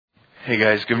Hey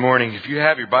guys, good morning. If you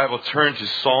have your Bible, turn to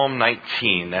Psalm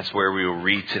 19. That's where we will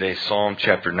read today, Psalm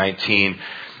chapter 19.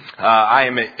 I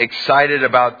am excited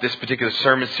about this particular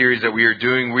sermon series that we are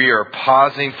doing. We are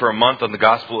pausing for a month on the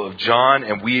Gospel of John,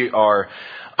 and we are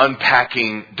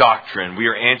unpacking doctrine. We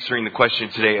are answering the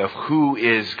question today of who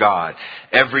is God.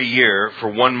 Every year, for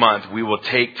 1 month, we will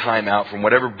take time out from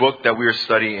whatever book that we are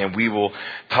studying, and we will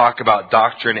talk about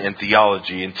doctrine and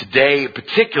theology. And today,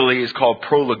 particularly, is called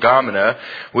Prolegomena,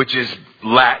 which is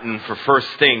Latin for first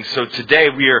things. So today,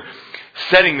 we are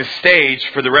setting the stage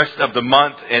for the rest of the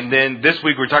month, and then this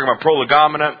week we're talking about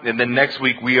Prolegomena, and then next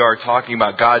week we are talking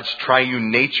about God's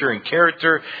triune nature and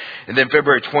character, and then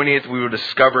February 20th we will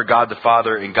discover God the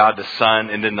Father and God the Son,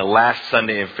 and then the last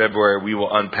Sunday in February we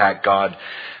will unpack God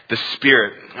the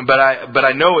Spirit. But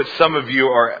I know what some of you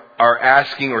are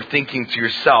asking or thinking to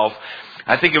yourself.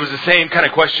 I think it was the same kind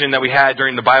of question that we had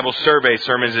during the Bible survey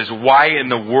sermons, is why in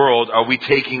the world are we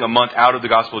taking a month out of the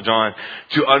Gospel of John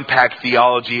to unpack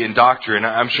theology and doctrine?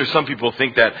 I'm sure some people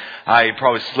think that I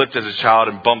probably slipped as a child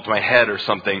and bumped my head or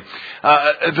something.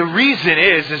 The reason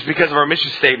is because of our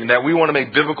mission statement that we want to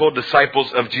make biblical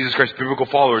disciples of Jesus Christ, biblical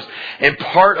followers. And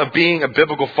part of being a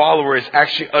biblical follower is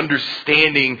actually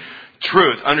understanding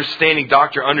truth, understanding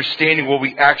doctrine, understanding what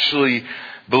we actually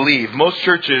believe. Most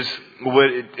churches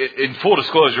would, in full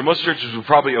disclosure, most churches would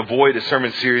probably avoid a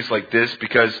sermon series like this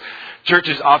because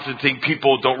churches often think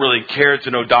people don't really care to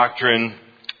know doctrine,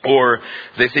 or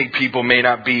they think people may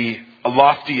not be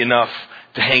lofty enough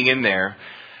to hang in there.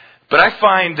 But I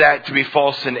find that to be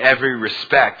false in every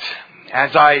respect.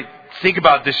 As I think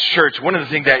about this church, one of the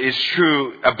things that is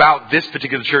true about this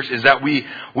particular church is that we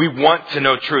want to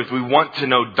know truth. We want to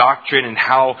know doctrine and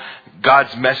how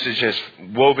God's message has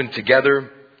woven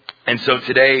together. And so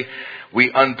today we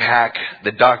unpack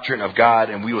the doctrine of God,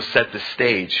 and we will set the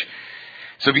stage.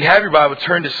 So if you have your Bible,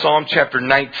 turn to Psalm chapter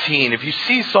 19. If you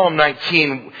see Psalm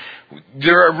 19,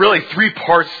 there are really three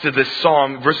parts to this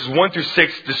psalm. Verses 1 through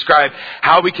 6 describe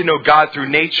how we can know God through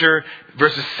nature.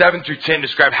 Verses 7 through 10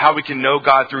 describe how we can know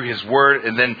God through His Word.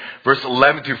 And then verse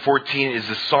 11 through 14 is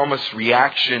the psalmist's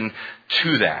reaction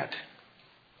to that.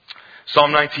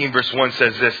 Psalm 19 verse 1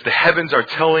 says this: "The heavens are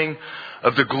telling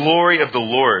of the glory of the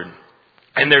Lord,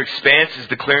 and their expanse is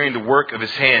declaring the work of His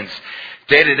hands.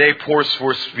 Day to day pours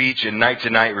forth speech, and night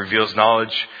to night reveals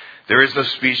knowledge. There is no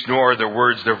speech, nor are there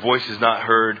words. Their voice is not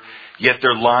heard. Yet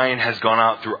their line has gone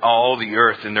out through all the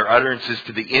earth, and their utterances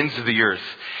to the ends of the earth.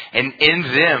 And in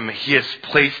them He has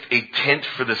placed a tent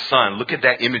for the sun." Look at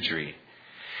that imagery.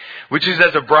 "Which is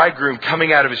as a bridegroom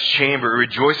coming out of his chamber. It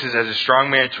rejoices as a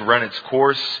strong man to run its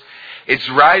course. Its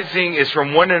rising is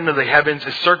from one end of the heavens.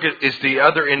 Its circuit is the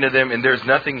other end of them, and there is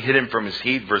nothing hidden from His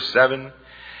heat." Verse 7.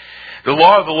 "The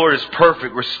law of the Lord is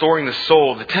perfect, restoring the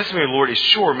soul. The testimony of the Lord is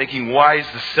sure, making wise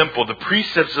the simple. The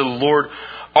precepts of the Lord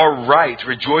are right,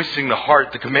 rejoicing the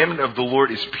heart. The commandment of the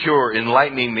Lord is pure,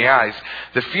 enlightening the eyes.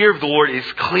 The fear of the Lord is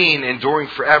clean, enduring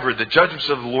forever. The judgments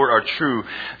of the Lord are true.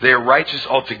 They are righteous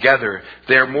altogether.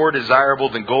 They are more desirable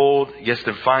than gold, yes,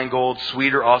 than fine gold,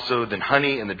 sweeter also than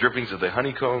honey and the drippings of the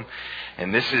honeycomb."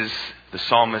 And this is the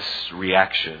psalmist's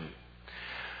reaction.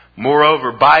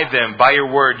 "Moreover, by them, by your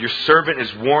word, your servant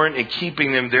is warned. In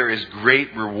keeping them there is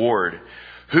great reward.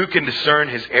 Who can discern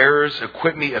his errors?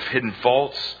 Acquit me of hidden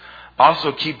faults.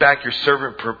 Also keep back your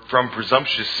servant from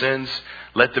presumptuous sins.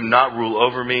 Let them not rule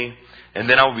over me. And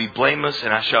then I will be blameless,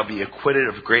 and I shall be acquitted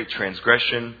of great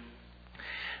transgression.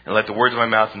 And let the words of my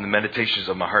mouth and the meditations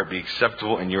of my heart be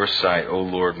acceptable in your sight, O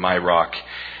Lord, my rock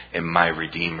and my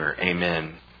redeemer."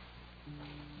 Amen.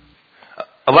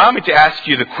 Allow me to ask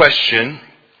you the question,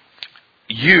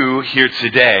 you here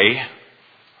today: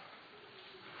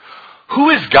 who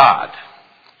is God?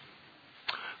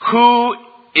 Who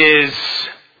is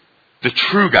the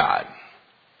true God?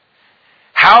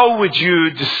 How would you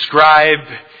describe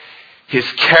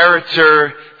His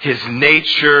character, His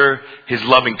nature, His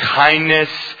loving kindness?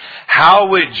 How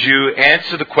would you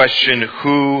answer the question,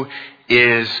 who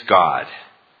is God?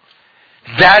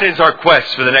 That is our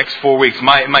quest for the next 4 weeks.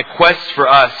 My quest for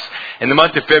us in the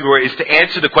month of February is to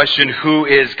answer the question, who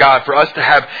is God? For us to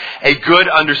have a good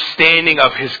understanding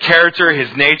of His character,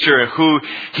 His nature, and who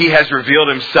He has revealed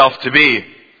Himself to be.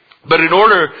 But in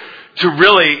order to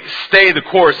really stay the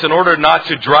course, in order not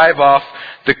to drive off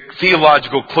the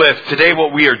theological cliff, today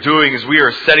what we are doing is we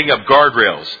are setting up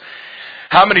guardrails.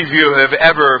 How many of you have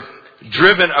ever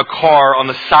driven a car on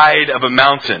the side of a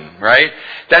mountain, right?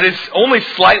 That is only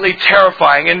slightly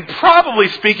terrifying, and probably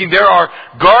speaking, there are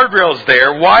guardrails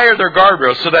there. Why are there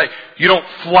guardrails? So that you don't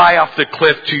fly off the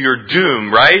cliff to your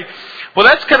doom, right? Well,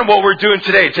 that's kind of what we're doing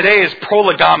today. Today is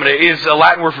prolegomena. It is a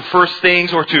Latin word for first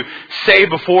things or to say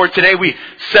before. Today we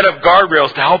set up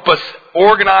guardrails to help us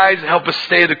organize and help us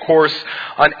stay the course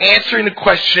on answering the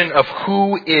question of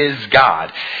who is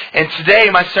God. And today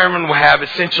my sermon will have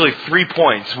essentially 3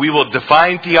 points. We will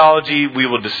define theology, we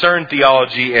will discern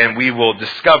theology, and we will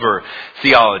discover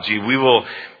theology. We will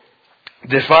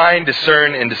define,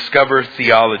 discern, and discover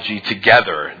theology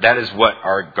together. That is what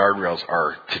our guardrails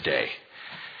are today.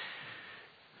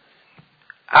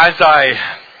 I've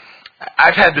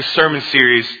had this sermon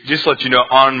series, just to let you know,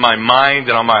 on my mind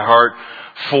and on my heart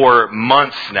for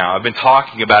months now. I've been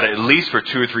talking about it at least for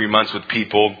 2 or 3 months with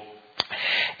people.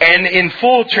 And in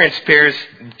full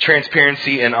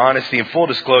transparency and honesty and full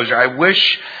disclosure, I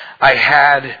wish I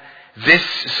had this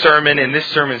sermon and this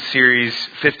sermon series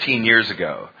 15 years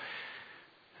ago.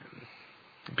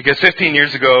 Because 15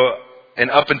 years ago,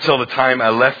 and up until the time I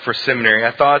left for seminary,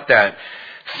 I thought that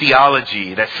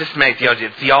theology, that systematic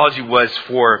theology was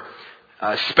for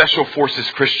special forces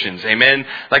Christians. Amen?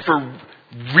 Like for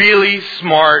really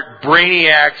smart,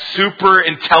 brainiac, super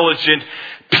intelligent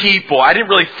people. I didn't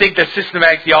really think that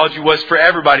systematic theology was for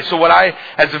everybody. So what I,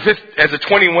 as a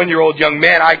 21-year-old young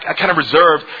man, I kind of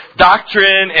reserved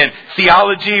doctrine and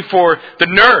theology for the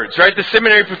nerds, right? The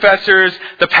seminary professors,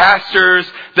 the pastors,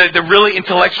 the really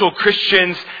intellectual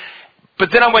Christians. But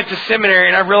then I went to seminary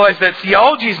and I realized that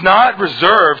theology is not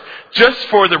reserved just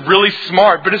for the really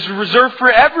smart, but it's reserved for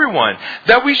everyone.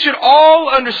 That we should all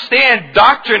understand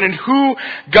doctrine and who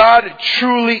God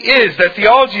truly is. That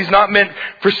theology is not meant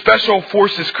for special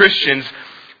forces Christians,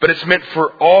 but it's meant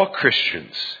for all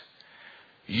Christians.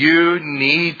 You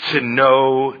need to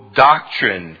know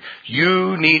doctrine.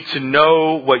 You need to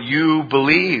know what you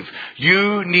believe.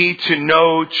 You need to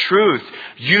know truth.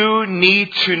 You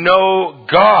need to know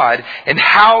God and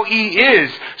how He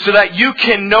is so that you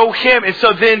can know Him and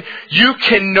so then you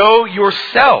can know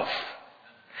yourself.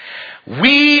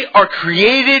 We are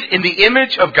created in the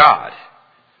image of God.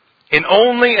 And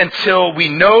only until we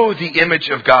know the image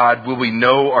of God will we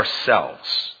know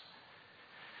ourselves.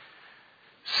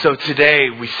 So today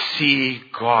we see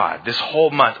God. This whole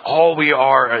month, all we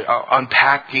are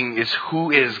unpacking is who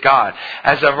is God.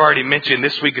 As I've already mentioned,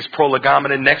 this week is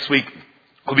prolegomena. Next week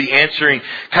we'll be answering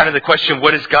kind of the question,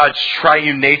 what is God's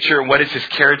triune nature and what is His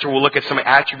character? We'll look at some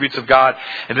attributes of God.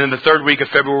 And then the third week of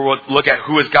February we'll look at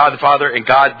who is God the Father and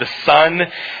God the Son.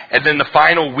 And then the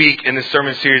final week in this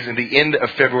sermon series, in the end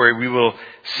of February, we will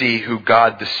see who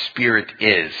God the Spirit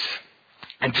is.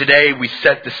 And today we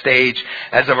set the stage,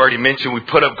 as I've already mentioned, we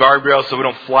put up guardrails so we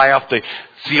don't fly off the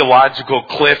theological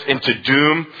cliff into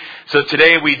doom. So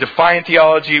today we define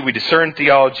theology, we discern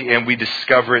theology, and we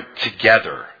discover it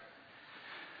together.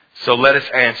 So let us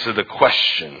answer the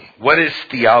question, what is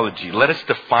theology? Let us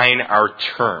define our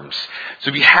terms.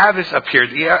 So we have this up here.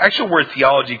 The actual word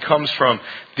theology comes from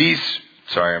these,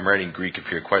 sorry, I'm writing Greek up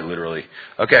here quite literally.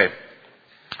 Okay.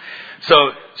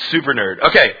 So, super nerd.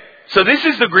 Okay. So this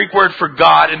is the Greek word for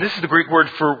God, and this is the Greek word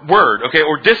for word, okay,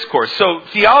 or discourse. So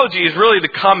theology is really the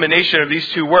combination of these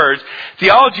two words.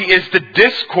 Theology is the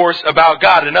discourse about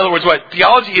God. In other words, what?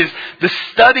 Theology is the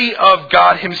study of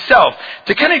God Himself.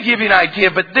 To kind of give you an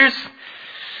idea, but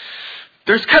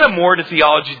there's kind of more to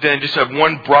theology than just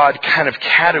one broad kind of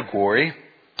category.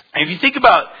 And if you think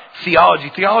about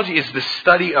theology, theology is the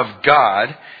study of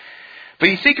God. But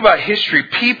you think about history,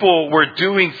 people were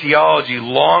doing theology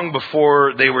long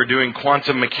before they were doing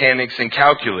quantum mechanics and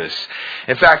calculus.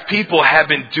 In fact, people have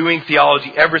been doing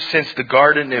theology ever since the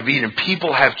Garden of Eden.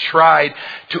 People have tried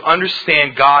to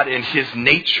understand God and His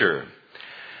nature.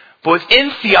 But within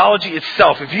theology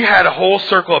itself, if you had a whole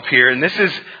circle up here, and this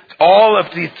is all of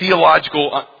the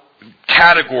theological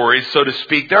categories, so to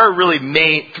speak, there are really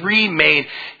three main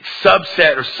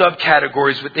subset or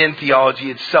subcategories within theology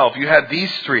itself. You have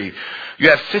these three. You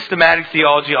have systematic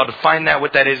theology. I'll define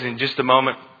what that is in just a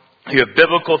moment. You have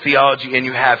biblical theology and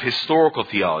you have historical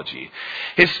theology.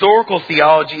 Historical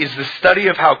theology is the study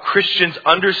of how Christians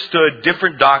understood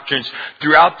different doctrines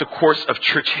throughout the course of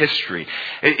church history.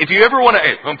 If you ever want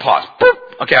to, pause.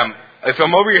 Okay, if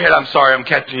I'm over your head, I'm sorry, I'm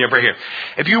catching you up right here.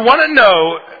 If you want to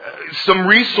know some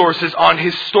resources on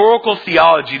historical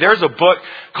theology, there's a book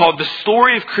called The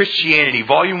Story of Christianity,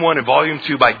 Volume 1 and Volume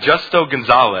 2 by Justo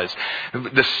Gonzalez.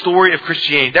 The Story of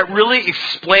Christianity. That really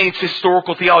explains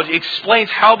historical theology. It explains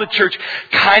how the church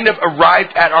kind of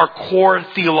arrived at our core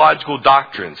theological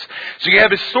doctrines. So you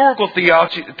have historical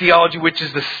theology, which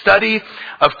is the study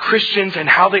of Christians and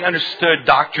how they understood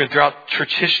doctrine throughout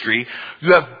church history.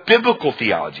 You have biblical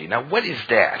theology. Now, what is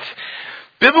that?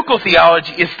 Biblical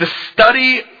theology is the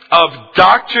study of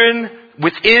doctrine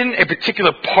within a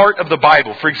particular part of the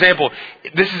Bible. For example,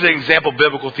 this is an example of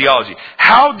biblical theology.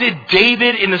 How did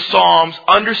David in the Psalms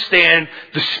understand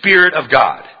the Spirit of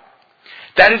God?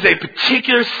 That is a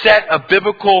particular set of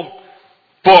biblical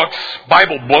books,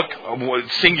 Bible book,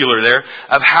 singular there,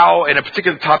 of how, in a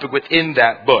particular topic within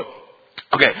that book.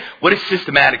 Okay, what is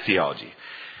systematic theology?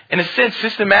 In a sense,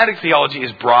 systematic theology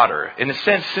is broader. In a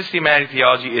sense, systematic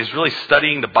theology is really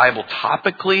studying the Bible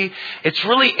topically. It's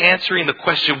really answering the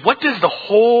question, what does the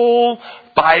whole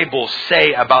Bible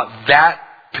say about that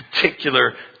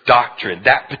particular doctrine,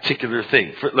 that particular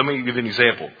thing? Let me give you an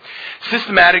example.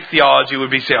 Systematic theology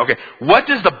would be saying, okay, what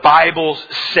does the Bible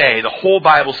say, the whole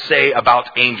Bible say about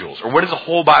angels? Or what does the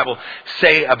whole Bible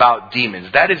say about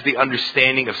demons? That is the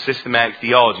understanding of systematic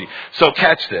theology. So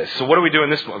catch this. So what are we doing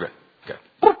this one? Okay.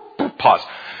 Pause.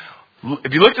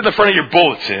 If you looked at the front of your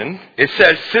bulletin, it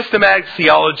says Systematic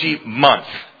Theology Month.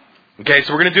 Okay,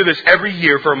 so we're going to do this every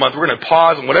year for a month. We're going to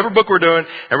pause on whatever book we're doing,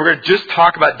 and we're going to just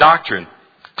talk about doctrine.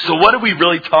 So what are we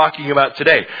really talking about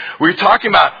today? We're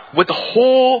talking about what the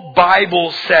whole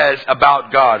Bible says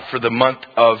about God for the month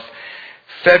of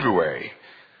February.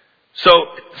 So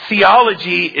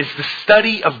theology is the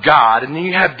study of God, and then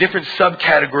you have different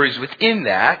subcategories within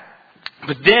that.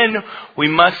 But then we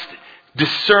must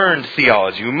discern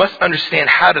theology. We must understand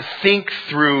how to think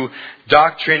through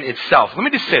doctrine itself. Let me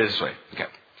just say it this way. Okay.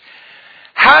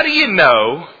 How do you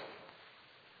know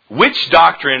which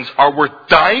doctrines are worth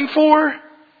dying for?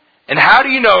 And how do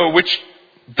you know which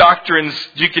doctrines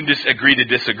you can just agree to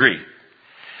disagree?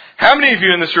 How many of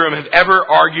you in this room have ever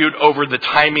argued over the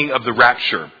timing of the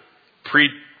rapture? Pre,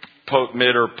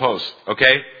 mid, or post?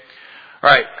 Okay? All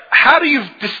right. How do you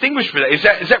distinguish for that? Is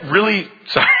that really,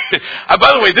 sorry.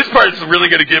 By the way, this part is really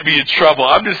going to get me in trouble.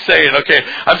 I'm just saying, okay,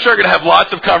 I'm sure I'm going to have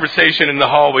lots of conversation in the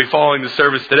hallway following the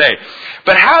service today.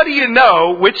 But how do you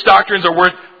know which doctrines are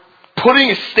worth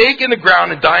putting a stake in the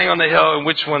ground and dying on the hill, and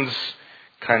which ones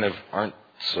kind of aren't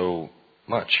so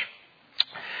much?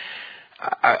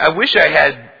 I wish I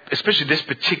had, especially this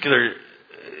particular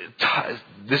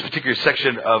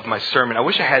section of my sermon, I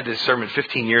wish I had this sermon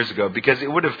 15 years ago, because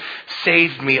it would have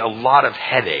saved me a lot of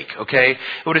headache, okay?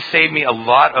 It would have saved me a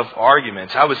lot of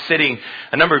arguments.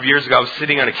 A number of years ago, I was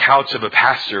sitting on a couch of a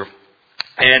pastor,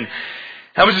 and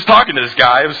I was just talking to this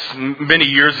guy. It was many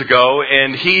years ago,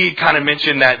 and he kind of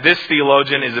mentioned that this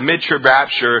theologian is a mid-trib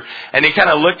rapture, and he kind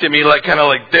of looked at me like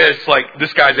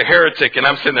this guy's a heretic, and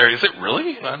I'm sitting there, is it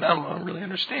really? I don't really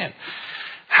understand.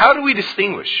 How do we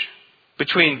distinguish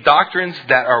between doctrines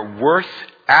that are worth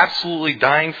absolutely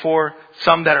dying for,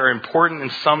 some that are important,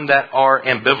 and some that are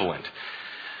ambivalent?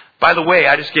 By the way,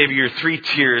 I just gave you your 3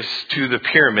 tiers to the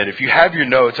pyramid. If you have your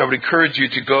notes, I would encourage you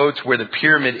to go to where the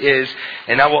pyramid is,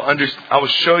 and I will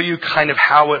show you kind of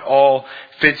how it all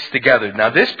fits together. Now,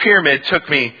 this pyramid took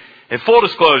me, in full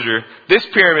disclosure, this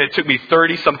pyramid took me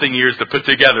 30-something years to put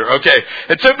together. Okay,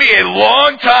 it took me a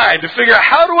long time to figure out,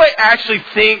 how do I actually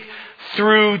think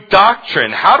through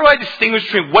doctrine? How do I distinguish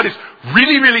between what is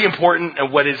really, really important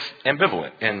and what is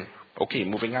ambivalent? And, okay,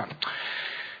 moving on.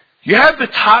 You have the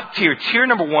top tier. Tier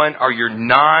number 1 are your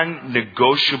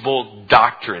non-negotiable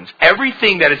doctrines.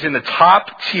 Everything that is in the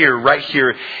top tier right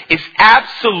here is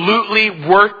absolutely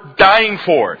worth dying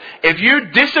for. If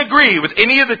you disagree with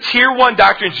any of the tier 1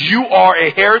 doctrines, you are a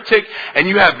heretic and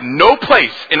you have no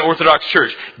place in Orthodox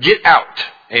Church. Get out.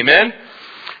 Amen?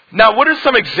 Now, what are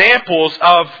some examples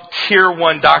of tier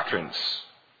 1 doctrines?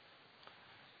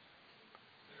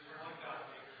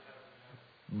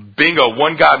 Bingo.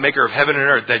 One God, maker of heaven and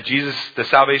earth. That Jesus, the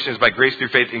salvation is by grace through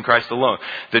faith in Christ alone.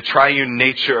 The triune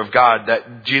nature of God.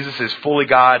 That Jesus is fully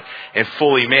God and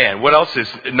fully man. What else is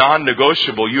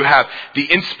non-negotiable? You have the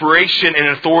inspiration and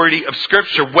authority of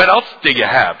Scripture. What else do you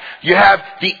have? You have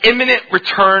the imminent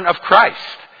return of Christ.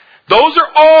 Those are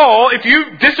all, if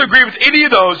you disagree with any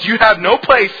of those, you have no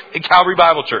place in Calvary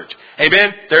Bible Church.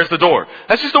 Amen? There's the door.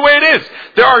 That's just the way it is.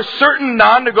 There are certain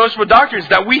non-negotiable doctrines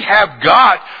that we have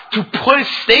got to put a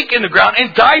stake in the ground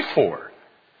and die for.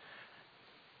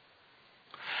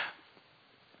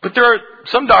 But there are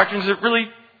some doctrines that really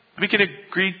we can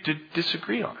agree to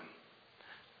disagree on.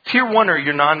 Tier 1 are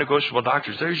your non-negotiable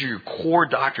doctrines. Those are your core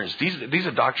doctrines. These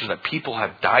are doctrines that people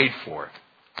have died for.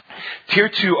 Tier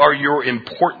 2 are your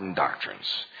important doctrines.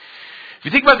 If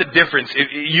you think about the difference,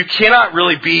 you cannot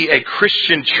really be a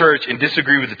Christian church and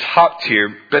disagree with the top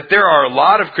tier, but there are a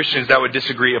lot of Christians that would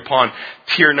disagree upon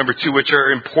tier number 2, which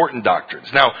are important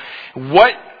doctrines. Now,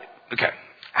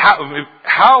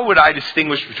 how would I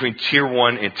distinguish between tier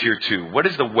 1 and tier 2? What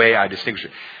is the way I distinguish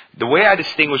it? The way I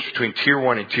distinguish between tier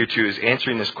 1 and tier 2 is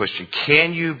answering this question: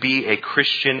 can you be a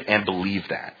Christian and believe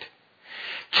that?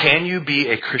 Can you be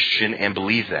a Christian and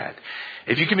believe that?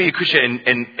 If you can be a Christian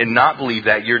and not believe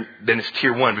that, then it's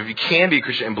tier 1. But if you can be a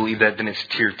Christian and believe that, then it's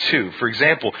tier 2. For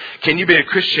example, can you be a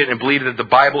Christian and believe that the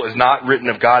Bible is not written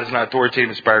of God, is not authoritative,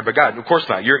 inspired by God? Of course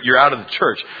not. You're out of the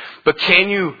church. But can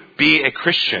you be a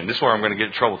Christian? This is where I'm going to get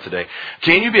in trouble today.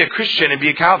 Can you be a Christian and be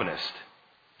a Calvinist?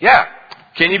 Yeah.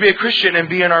 Can you be a Christian and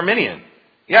be an Arminian?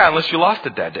 Yeah, unless you lost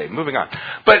it that day. Moving on.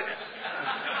 But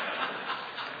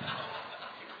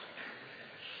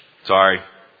sorry.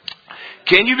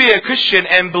 Can you be a Christian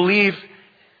and believe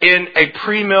in a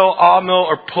pre-mill, all-mill,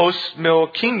 or post-mill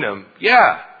kingdom?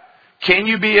 Yeah. Can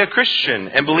you be a Christian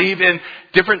and believe in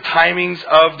different timings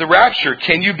of the rapture?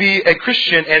 Can you be a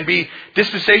Christian and be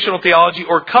dispensational theology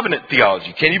or covenant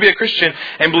theology? Can you be a Christian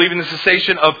and believe in the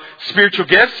cessation of spiritual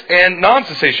gifts and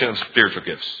non-cessation of spiritual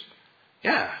gifts?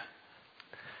 Yeah.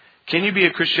 Can you be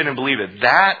a Christian and believe it?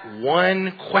 That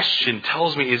one question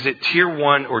tells me, is it tier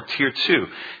 1 or tier 2?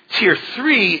 Tier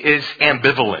 3 is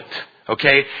ambivalent.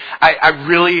 Okay? I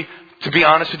really, to be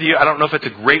honest with you, I don't know if it's a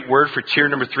great word for tier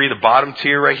number 3. The bottom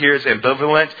tier right here is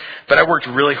ambivalent. But I worked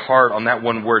really hard on that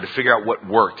one word to figure out what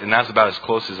worked. And that's about as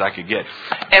close as I could get.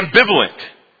 Ambivalent.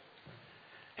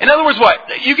 In other words,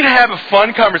 what? You can have a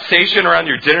fun conversation around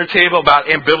your dinner table about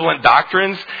ambivalent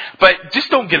doctrines, but just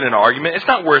don't get in an argument. It's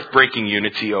not worth breaking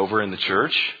unity over in the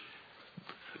church.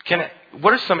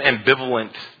 What are some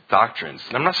ambivalent doctrines?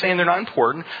 And I'm not saying they're not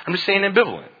important. I'm just saying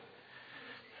ambivalent.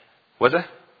 What's that?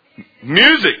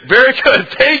 Music. Very good.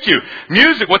 Thank you.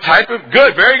 Music. What type of?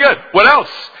 Good. Very good. What else?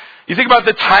 You think about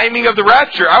the timing of the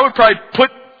rapture. I would probably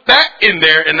put that in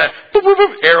there, and the boop, boop,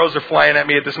 boop, arrows are flying at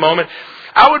me at this moment.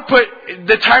 I would put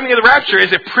the timing of the rapture.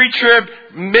 Is it pre-trib,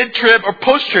 mid-trib, or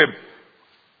post-trib?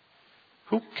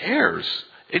 Who cares?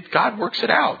 God works it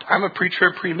out. I'm a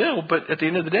pre-trib, pre-mill, but at the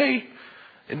end of the day,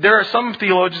 there are some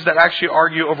theologians that actually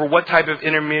argue over what type of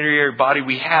intermediary body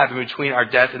we have in between our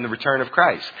death and the return of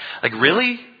Christ. Like,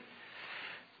 really?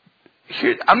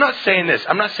 I'm not saying this.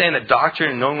 I'm not saying that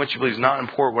doctrine and knowing what you believe is not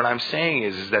important. What I'm saying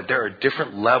is that there are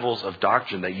different levels of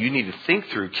doctrine that you need to think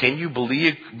through. Can you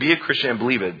be a Christian and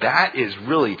believe it? That is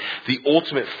really the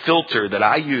ultimate filter that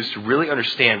I use to really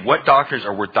understand what doctrines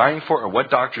are worth dying for and what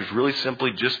doctrines really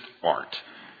simply just aren't.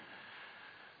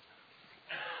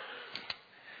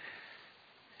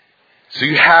 So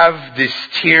you have this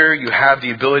tier, you have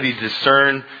the ability to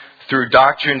discern through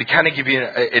doctrine. To kind of give you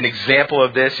an example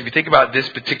of this, if you think about this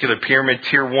particular pyramid,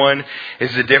 tier 1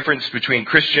 is the difference between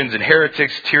Christians and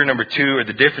heretics. Tier number 2 are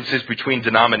the differences between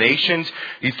denominations.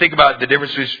 You think about the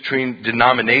differences between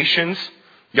denominations.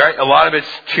 Right? A lot of it's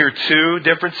tier 2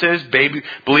 differences,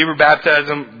 believer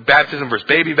baptism versus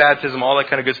baby baptism, all that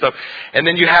kind of good stuff. And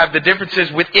then you have the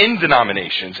differences within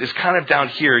denominations. It's kind of down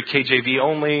here, KJV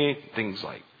only, things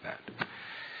like that.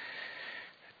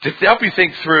 To help you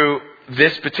think through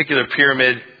this particular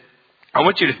pyramid, I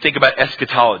want you to think about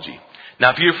eschatology.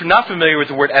 Now, if you're not familiar with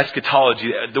the word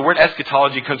eschatology, the word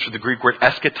eschatology comes from the Greek word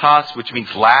eschatos, which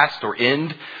means last or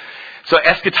end. So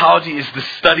eschatology is the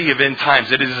study of end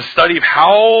times. It is a study of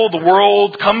how the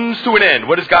world comes to an end.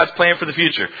 What is God's plan for the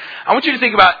future? I want you to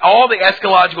think about all the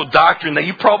eschatological doctrine that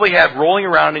you probably have rolling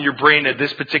around in your brain at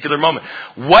this particular moment.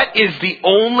 What is the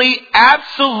only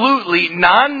absolutely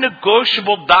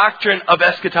non-negotiable doctrine of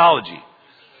eschatology?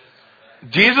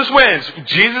 Jesus wins.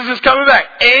 Jesus is coming back.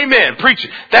 Amen. Preach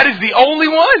it. That is the only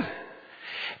one.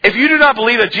 If you do not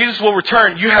believe that Jesus will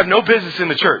return, you have no business in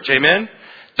the church. Amen.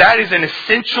 That is an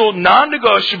essential,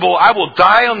 non-negotiable, I will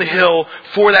die on the hill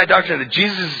for that doctrine, that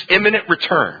Jesus' imminent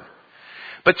return.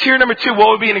 But tier number 2, what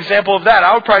would be an example of that?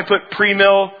 I would probably put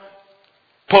pre-mill,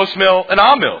 post-mill, and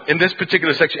all-mill in this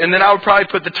particular section. And then I would probably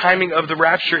put the timing of the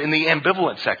rapture in the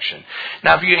ambivalent section.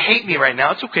 Now, if you hate me right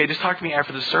now, it's okay. Just talk to me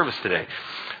after the service today.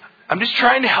 I'm just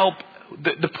trying to help.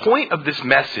 The point of this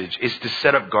message is to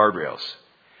set up guardrails.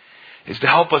 Is to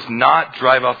help us not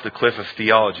drive off the cliff of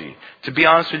theology. To be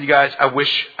honest with you guys, I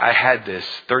wish I had this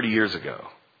 30 years ago.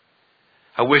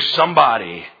 I wish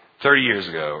somebody 30 years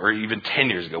ago or even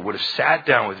 10 years ago would have sat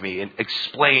down with me and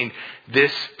explained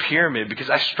this pyramid, because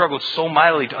I struggled so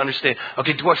mightily to understand,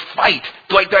 okay, do I fight?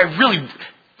 Do I really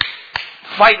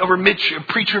fight over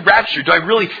pre-trib rapture? Do I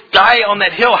really die on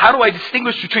that hill? How do I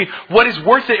distinguish between what is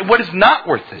worth it and what is not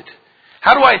worth it?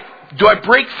 How do I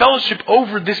break fellowship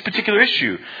over this particular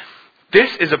issue? This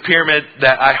is a pyramid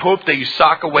that I hope that you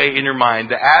sock away in your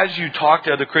mind, that as you talk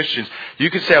to other Christians,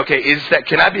 you can say, okay,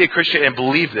 can I be a Christian and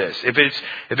believe this? If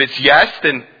it's yes,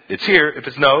 then it's here. If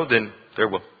it's no, then there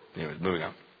will. Anyway, moving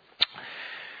on.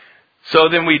 So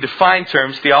then we define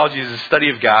terms. Theology is the study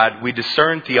of God. We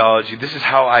discern theology. This is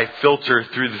how I filter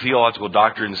through the theological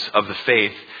doctrines of the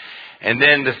faith. And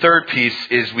then the third piece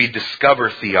is we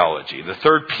discover theology. The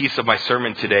third piece of my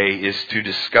sermon today is to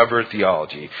discover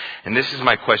theology. And this is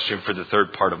my question for the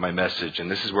third part of my message, and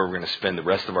this is where we're going to spend the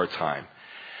rest of our time.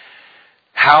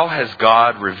 How has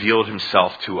God revealed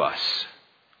himself to us?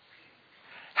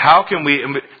 How can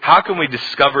we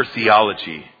discover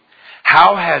theology?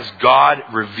 How has God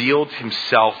revealed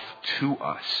himself to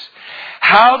us?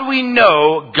 How do we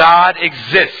know God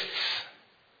exists?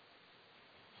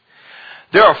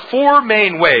 There are four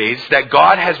main ways that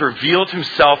God has revealed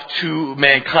himself to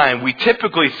mankind. We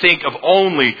typically think of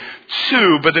only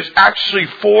two, but there's actually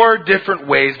four different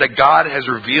ways that God has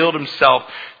revealed himself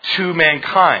to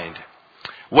mankind.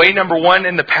 Way number one,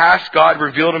 in the past, God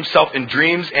revealed himself in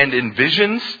dreams and in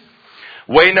visions.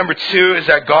 Way number two is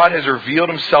that God has revealed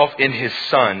himself in his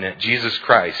Son, Jesus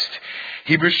Christ.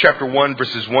 Hebrews chapter 1,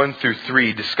 verses 1 through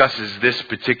 3 discusses this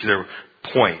particular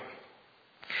point.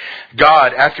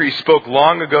 God, after he spoke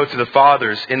long ago to the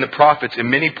fathers in the prophets in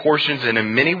many portions and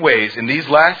in many ways, in these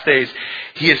last days,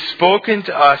 he has spoken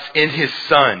to us in his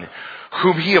Son,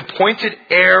 whom he appointed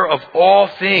heir of all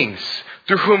things,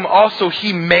 through whom also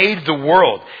he made the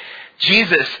world.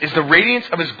 Jesus is the radiance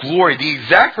of his glory, the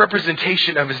exact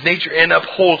representation of his nature, and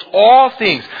upholds all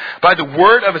things by the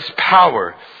word of his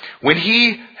power. When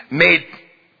he made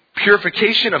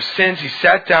purification of sins, he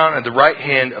sat down at the right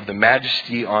hand of the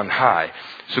Majesty on high.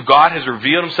 So God has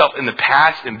revealed himself in the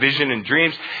past in vision and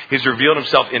dreams. He's revealed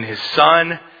himself in his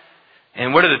Son.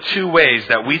 And what are the two ways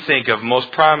that we think of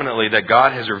most prominently that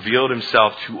God has revealed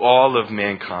himself to all of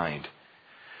mankind?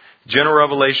 General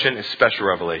revelation and special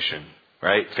revelation.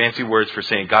 Right? Fancy words for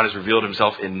saying God has revealed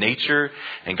himself in nature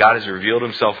and God has revealed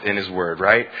himself in his word,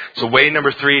 right? So way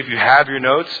number 3, if you have your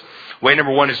notes, way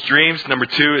number 1 is dreams. Number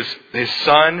 2 is his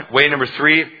Son. Way number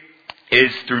 3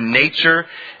 is through nature.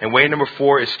 And way number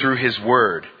 4 is through his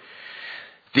word.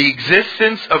 The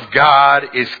existence of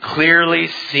God is clearly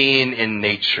seen in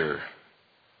nature.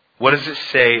 What does it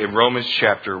say in Romans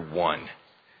chapter 1?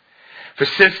 For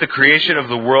since the creation of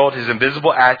the world, his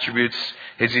invisible attributes,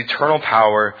 his eternal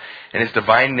power, and his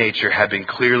divine nature have been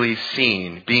clearly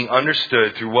seen, being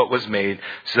understood through what was made,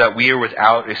 so that we are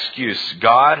without excuse.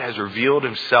 God has revealed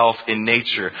himself in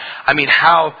nature. I mean,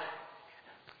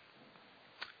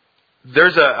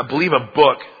 there's I believe a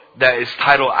book that is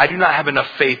titled, I Do Not Have Enough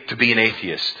Faith to Be an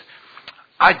Atheist.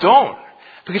 I don't.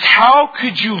 Because how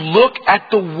could you look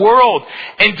at the world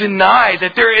and deny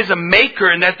that there is a maker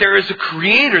and that there is a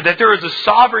creator, that there is a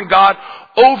sovereign God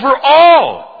over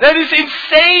all? That is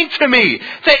insane to me,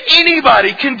 that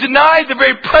anybody can deny the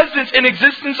very presence and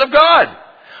existence of God.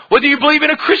 Whether you believe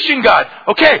in a Christian God,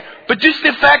 okay, but just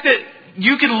the fact that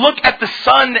you can look at the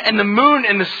sun and the moon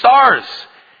and the stars,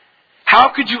 how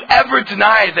could you ever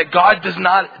deny that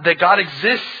God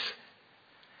exists?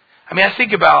 I mean, I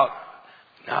think about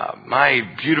my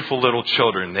beautiful little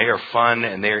children. They are fun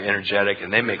and they are energetic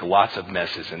and they make lots of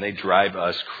messes and they drive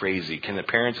us crazy. Can the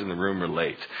parents in the room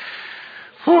relate?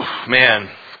 Whew, man.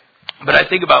 But I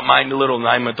think about my little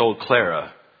 9-month-old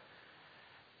Clara,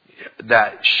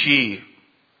 that she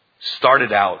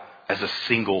started out as a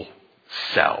single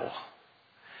cell.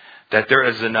 That there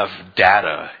is enough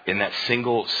data in that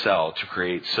single cell to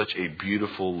create such a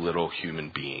beautiful little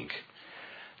human being.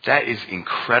 That is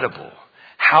incredible.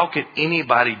 How could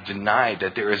anybody deny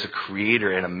that there is a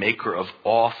creator and a maker of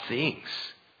all things?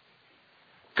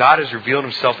 God has revealed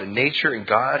himself in nature, and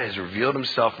God has revealed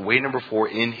himself, way number 4,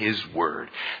 in his word.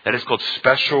 That is called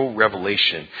special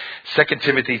revelation. 2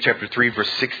 Timothy chapter 3, verse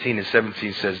 16 and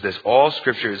 17 says this: all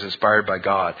scripture is inspired by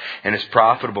God and is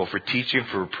profitable for teaching,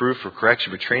 for reproof, for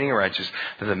correction, for training in righteousness,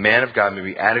 that the man of God may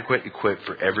be adequate, equipped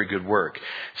for every good work.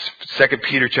 2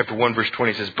 Peter chapter 1, verse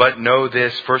 20 says, but know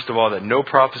this, first of all, that no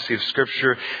prophecy of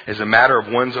scripture is a matter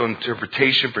of one's own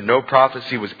interpretation, for no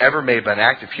prophecy was ever made by an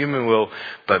act of human will,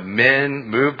 but men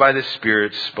moved by the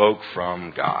Spirit spoke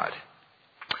from God.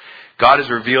 God has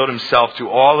revealed himself to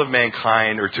all of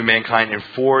mankind, or to mankind, in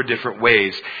 4 different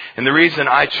ways. And the reason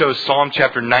I chose Psalm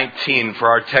chapter 19 for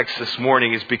our text this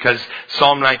morning is because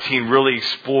Psalm 19 really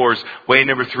explores way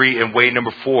number 3 and way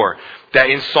number 4. That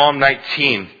in Psalm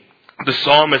 19, the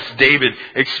psalmist David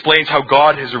explains how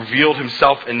God has revealed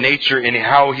himself in nature and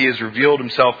how he has revealed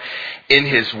himself in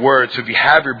his word. So if you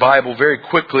have your Bible, very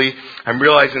quickly, I'm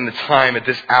realizing the time at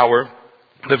this hour,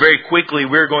 but very quickly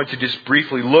we're going to just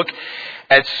briefly look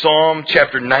at Psalm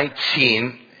chapter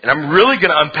 19. And I'm really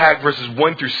going to unpack verses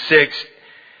 1 through 6.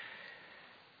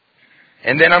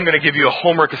 And then I'm going to give you a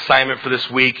homework assignment for this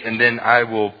week, and then I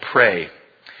will pray.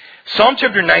 Psalm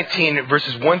chapter 19,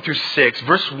 verses 1 through 6.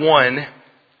 Verse 1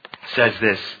 says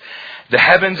this: The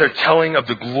heavens are telling of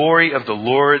the glory of the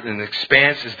Lord, and the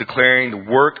expanse is declaring the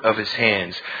work of His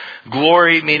hands.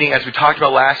 Glory meaning, as we talked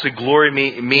about last week, glory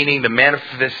meaning the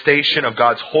manifestation of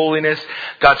God's holiness,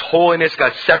 God's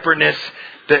separateness,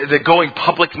 the going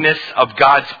publicness of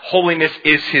God's holiness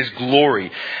is His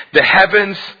glory. The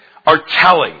heavens are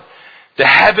telling. The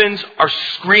heavens are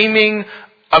screaming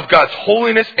of God's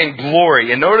holiness and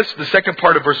glory. And notice the second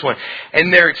part of verse 1.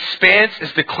 And their expanse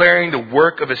is declaring the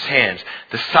work of His hands.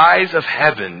 The size of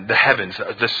heaven, the heavens,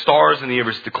 the stars in the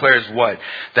universe declares what?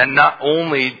 That not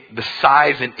only the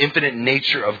size and infinite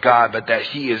nature of God, but that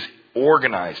He is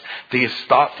organized, that He is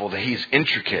thoughtful, that He is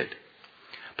intricate.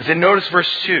 But then notice verse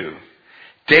 2.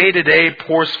 Day to day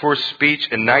pours forth speech,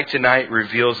 and night to night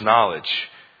reveals knowledge.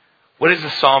 What is the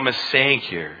psalmist saying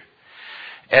here?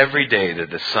 Every day that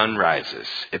the sun rises,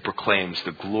 it proclaims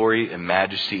the glory and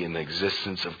majesty and the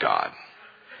existence of God.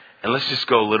 And let's just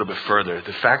go a little bit further.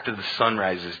 The fact that the sun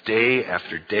rises day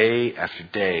after day after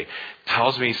day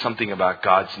tells me something about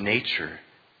God's nature.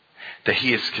 That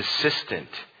He is consistent,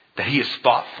 that He is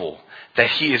thoughtful, that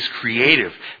He is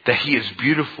creative, that He is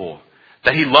beautiful,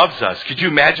 that He loves us. Could you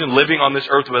imagine living on this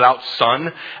earth without sun?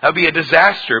 That would be a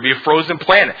disaster. It would be a frozen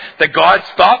planet. That God's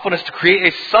thoughtfulness to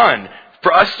create a sun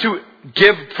for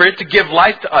it to give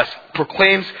life to us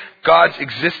proclaims God's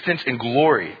existence and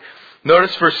glory.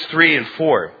 Notice verse 3 and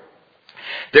 4.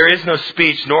 There is no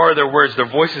speech, nor are there words. Their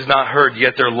voice is not heard,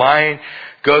 yet their line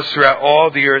goes throughout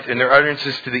all the earth, and their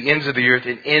utterances to the ends of the earth,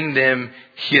 and in them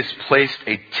He has placed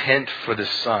a tent for the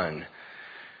sun.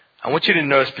 I want you to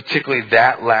notice particularly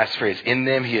that last phrase. In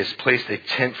them He has placed a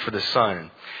tent for the sun.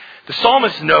 The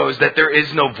psalmist knows that there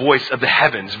is no voice of the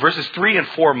heavens. Verses 3 and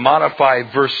 4 modify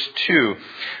verse 2.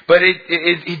 But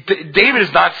David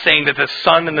is not saying that the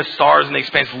sun and the stars and the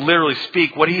expanse literally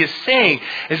speak. What he is saying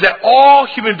is that all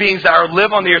human beings that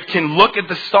live on the earth can look at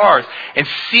the stars and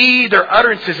see their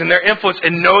utterances and their influence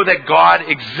and know that God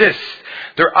exists.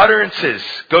 Their utterances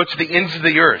go to the ends of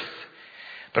the earth.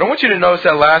 But I want you to notice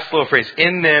that last little phrase.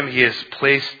 In them He has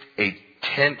placed a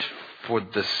tent for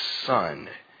the sun.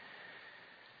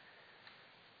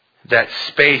 That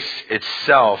space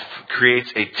itself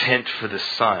creates a tent for the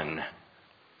sun.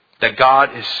 That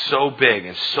God is so big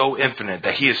and so infinite,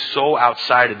 that He is so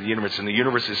outside of the universe, and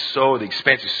the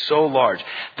expanse is so large,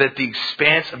 that the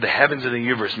expanse of the heavens and the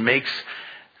universe makes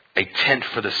a tent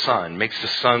for the sun, makes the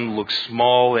sun look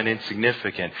small and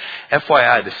insignificant.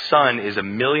 FYI, the sun is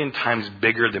 1,000,000 times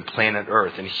bigger than planet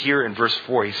Earth. And here in verse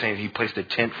 4, He's saying He placed a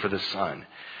tent for the sun.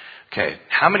 Okay,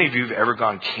 how many of you have ever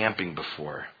gone camping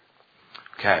before?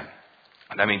 Okay,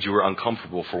 that means you were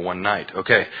uncomfortable for one night.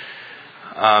 Okay,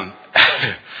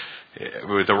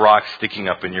 with the rock sticking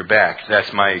up in your back.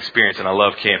 That's my experience, and I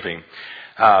love camping.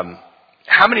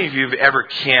 How many of you have ever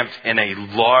camped in a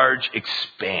large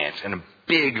expanse, in a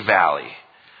big valley?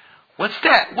 What's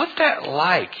that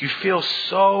like? You feel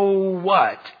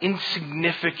so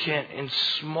insignificant and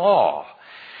small.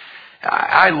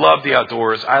 I love the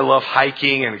outdoors. I love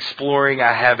hiking and exploring.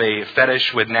 I have a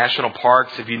fetish with national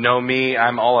parks. If you know me,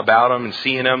 I'm all about them and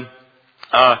seeing them.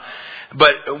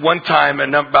 But one time,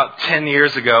 about 10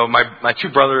 years ago, my two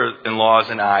brother-in-laws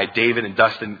and I, David and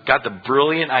Dustin, got the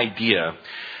brilliant idea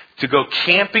to go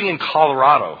camping in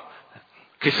Colorado.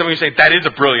 Okay, some of you say, that is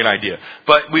a brilliant idea.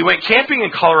 But we went camping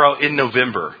in Colorado in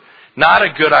November. Not a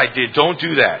good idea. Don't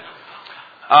do that.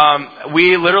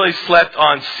 We literally slept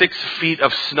on 6 feet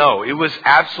of snow. It was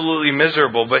absolutely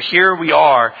miserable. But here we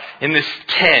are in this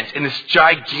tent, in this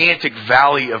gigantic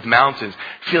valley of mountains,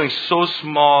 feeling so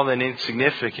small and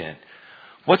insignificant.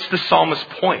 What's the psalmist's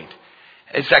point?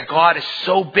 It's that God is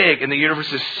so big and the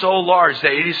universe is so large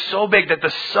that it is so big that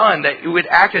the sun, that it would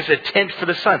act as a tent for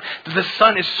the sun. That the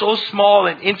sun is so small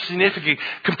and insignificant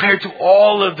compared to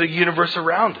all of the universe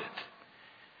around it.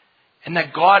 And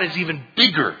that God is even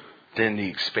bigger than the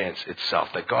expanse itself.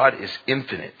 That God is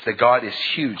infinite. That God is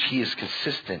huge. He is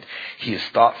consistent. He is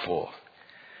thoughtful.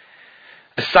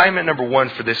 Assignment number 1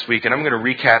 for this week, and I'm going to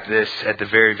recap this at the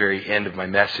very, very end of my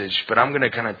message, but I'm going to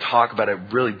kind of talk about it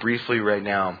really briefly right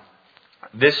now.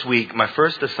 This week, my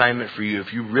first assignment for you,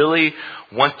 if you really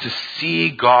want to see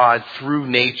God through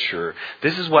nature,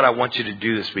 this is what I want you to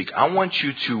do this week. I want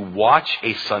you to watch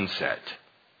a sunset.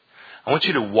 I want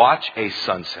you to watch a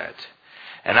sunset.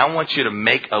 And I want you to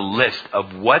make a list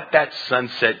of what that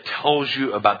sunset tells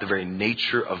you about the very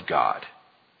nature of God.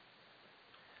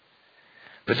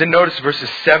 But then notice verses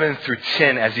 7 through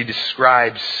 10 as he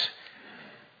describes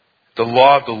the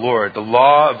law of the Lord. The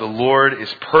law of the Lord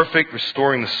is perfect,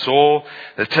 restoring the soul.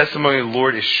 The testimony of the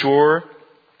Lord is sure,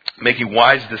 making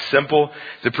wise the simple.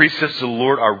 The precepts of the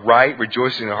Lord are right,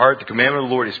 rejoicing in the heart. The commandment of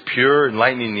the Lord is pure,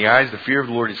 enlightening the eyes. The fear of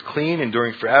the Lord is clean,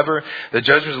 enduring forever. The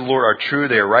judgments of the Lord are true,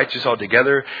 they are righteous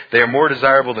altogether. They are more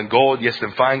desirable than gold, yes,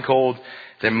 than fine gold,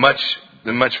 than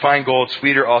much fine gold,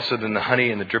 sweeter also than the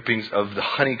honey and the drippings of the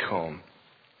honeycomb.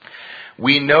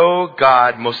 We know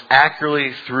God most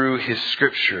accurately through His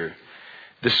Scripture.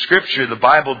 The Scripture, the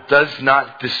Bible, does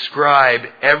not describe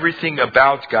everything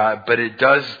about God, but it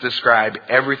does describe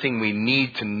everything we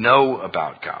need to know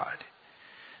about God.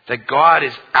 That God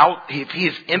is He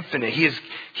is infinite.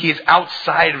 He is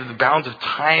outside of the bounds of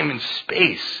time and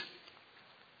space.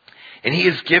 And He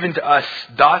has given to us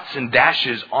dots and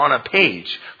dashes on a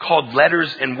page called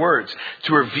letters and words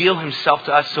to reveal Himself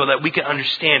to us so that we can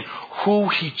understand who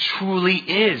He truly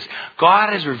is.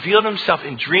 God has revealed Himself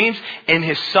in dreams, in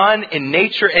His Son, in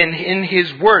nature, and in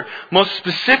His Word. Most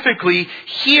specifically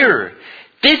here.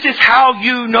 This is how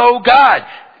you know God.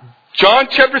 John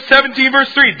chapter 17 verse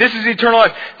 3. This is eternal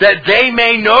life. That they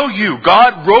may know you.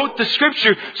 God wrote the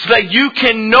Scripture so that you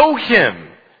can know Him.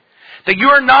 That you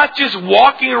are not just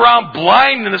walking around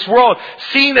blind in this world,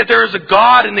 seeing that there is a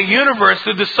God in the universe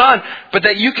through the Son, but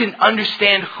that you can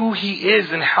understand who He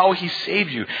is and how He saved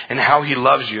you and how He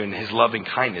loves you and His loving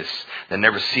kindness that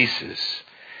never ceases.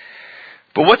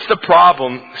 But what's the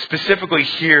problem specifically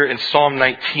here in Psalm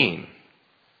 19?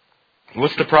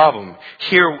 What's the problem?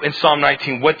 Here in Psalm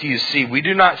 19, what do you see? We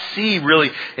do not see really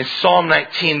in Psalm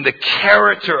 19 the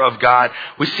character of God.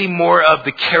 We see more of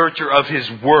the character of His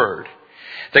Word.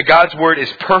 That God's Word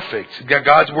is perfect. That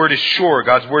God's Word is sure.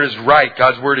 God's Word is right.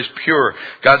 God's Word is pure.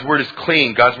 God's Word is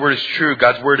clean. God's Word is true.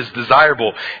 God's Word is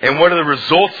desirable. And what are the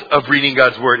results of reading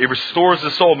God's Word? It restores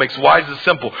the soul, makes wise the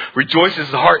simple,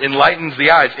 rejoices the heart, enlightens the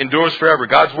eyes, endures forever.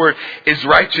 God's Word is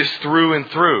righteous through and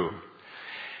through.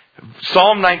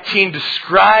 Psalm 19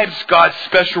 describes God's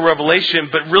special revelation,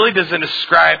 but really doesn't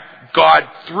describe God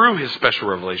through His special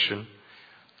revelation.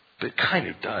 But it kind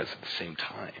of does at the same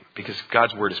time. Because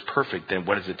God's Word is perfect, then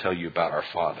what does it tell you about our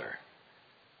Father?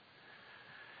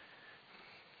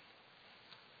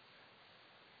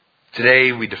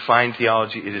 Today we define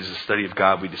theology. It is a study of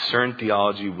God. We discern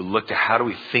theology. We look to how do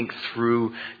we think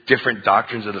through different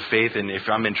doctrines of the faith. And if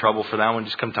I'm in trouble for that one,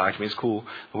 just come talk to me. It's cool.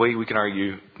 The way we can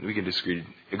argue, we can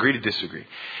agree to disagree.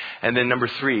 And then number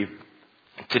 3,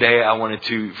 today I wanted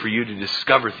for you to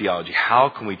discover theology. How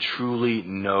can we truly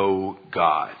know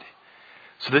God?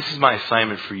 So this is my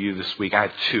assignment for you this week. I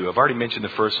have 2. I've already mentioned the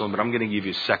first one, but I'm going to give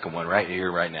you a second one right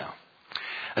here, right now.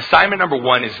 Assignment number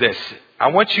 1 is this. I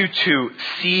want you to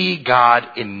see God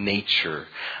in nature.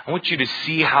 I want you to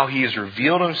see how He has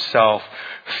revealed Himself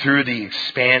through the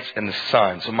expanse and the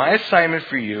sun. So my assignment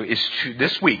for you is to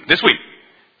this week,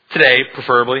 today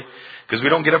preferably, because we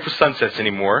don't get up for sunsets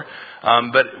anymore,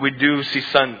 but we do see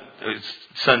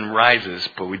sunrises,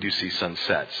 but we do see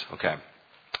sunsets. Okay.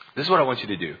 This is what I want you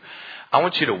to do. I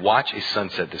want you to watch a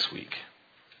sunset this week.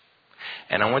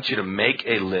 And I want you to make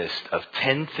a list of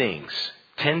 10 things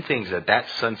that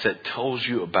sunset tells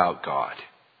you about God.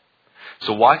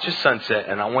 So watch a sunset,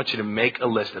 and I want you to make a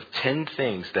list of 10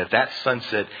 things that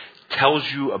sunset tells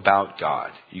you about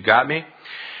God. You got me?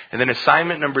 And then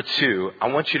assignment number 2, I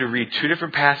want you to read 2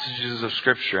 different passages of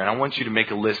Scripture, and I want you to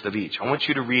make a list of each. I want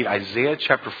you to read Isaiah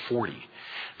chapter 40.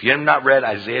 If you have not read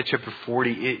Isaiah chapter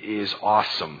 40, it is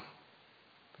awesome.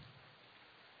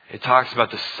 It talks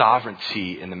about the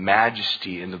sovereignty and the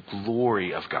majesty and the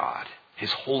glory of God. His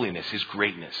holiness, His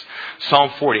greatness. Psalm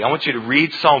 40. I want you to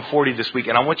read Psalm 40 this week,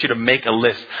 and I want you to make a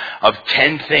list of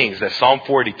 10 things that Psalm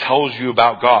 40 tells you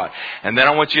about God. And then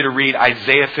I want you to read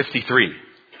Isaiah 53.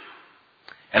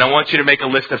 And I want you to make a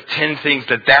list of 10 things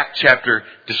that chapter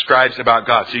describes about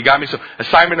God. So you got me? So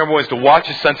assignment number 1 is to watch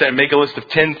a sunset and make a list of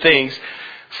 10 things.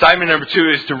 Assignment number 2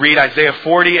 is to read Isaiah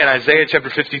 40 and Isaiah chapter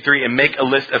 53 and make a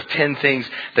list of 10 things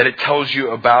that it tells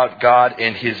you about God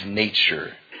and His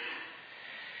nature.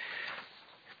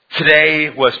 Today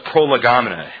was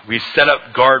prolegomena. We set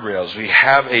up guardrails. We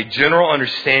have a general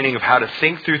understanding of how to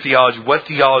think through theology, what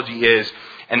theology is,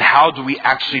 and how do we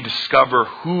actually discover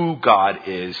who God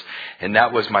is. And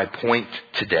that was my point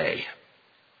today.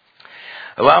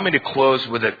 Allow me to close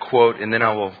with a quote, and then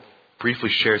I will briefly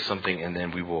share something, and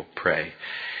then we will pray.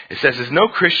 It says, no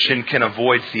Christian can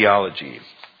avoid theology.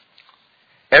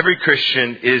 Every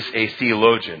Christian is a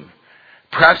theologian.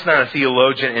 Perhaps not a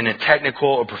theologian in a technical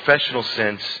or professional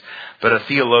sense, but a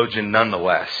theologian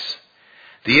nonetheless.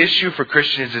 The issue for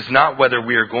Christians is not whether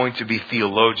we are going to be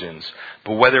theologians,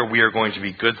 but whether we are going to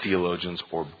be good theologians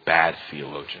or bad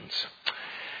theologians.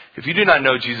 If you do not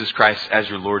know Jesus Christ as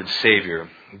your Lord and Savior,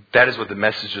 that is what the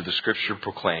message of the Scripture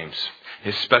proclaims.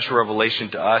 his special revelation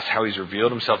to us, how he's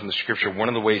revealed himself in the Scripture. One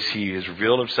of the ways he has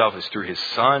revealed himself is through his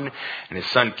Son. And his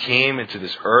Son came into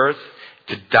this earth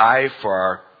to die for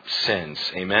our sins.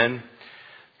 Amen?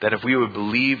 That if we would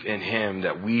believe in him,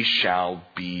 that we shall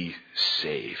be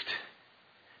saved.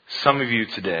 Some of you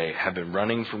today have been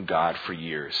running from God for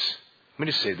years. Let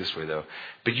me just say it this way, though.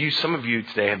 But some of you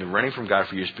today have been running from God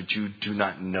for years, but you do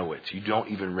not know it. You don't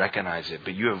even recognize it.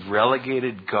 But you have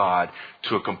relegated God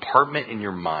to a compartment in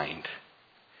your mind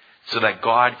so that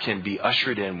God can be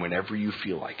ushered in whenever you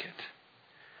feel like it.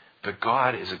 But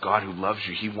God is a God who loves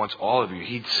you. He wants all of you.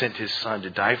 He sent his Son to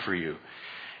die for you.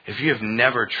 If you have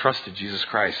never trusted Jesus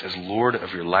Christ as Lord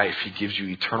of your life, he gives you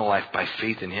eternal life by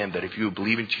faith in him, that if you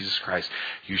believe in Jesus Christ,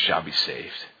 you shall be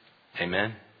saved.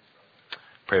 Amen?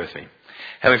 Pray with me.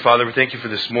 Heavenly Father, we thank you for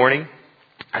this morning.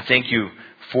 I thank you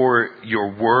for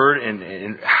your word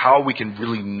and how we can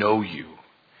really know you.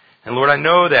 And Lord, I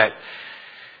know that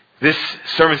this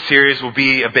sermon series will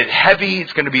be a bit heavy.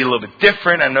 It's going to be a little bit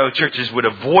different. I know churches would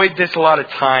avoid this a lot of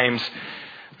times.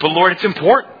 But Lord, it's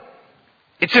important.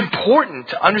 It's important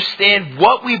to understand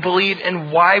what we believe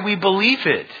and why we believe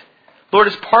it. Lord,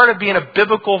 as part of being a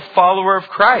biblical follower of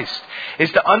Christ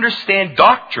is to understand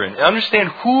doctrine, understand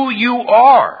who you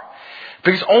are.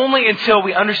 Because only until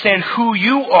we understand who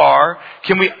you are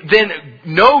can we then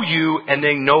know you and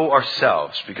then know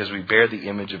ourselves, because we bear the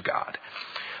image of God.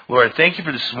 Lord, I thank you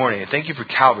for this morning. I thank you for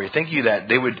Calvary. I thank you that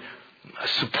they would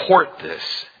support this.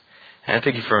 And I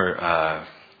thank you for,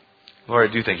 Lord,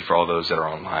 I do thank you for all those that are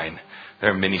online. There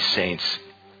are many saints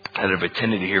that have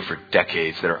attended here for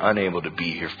decades that are unable to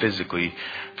be here physically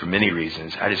for many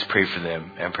reasons. I just pray for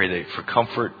them. I pray for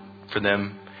comfort for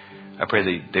them. I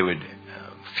pray they would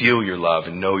feel your love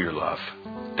and know your love.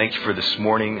 Thank you for this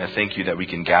morning. I thank you that we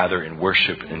can gather and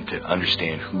worship and to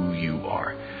understand who you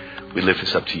are. We lift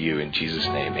this up to you in Jesus'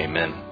 name. Amen.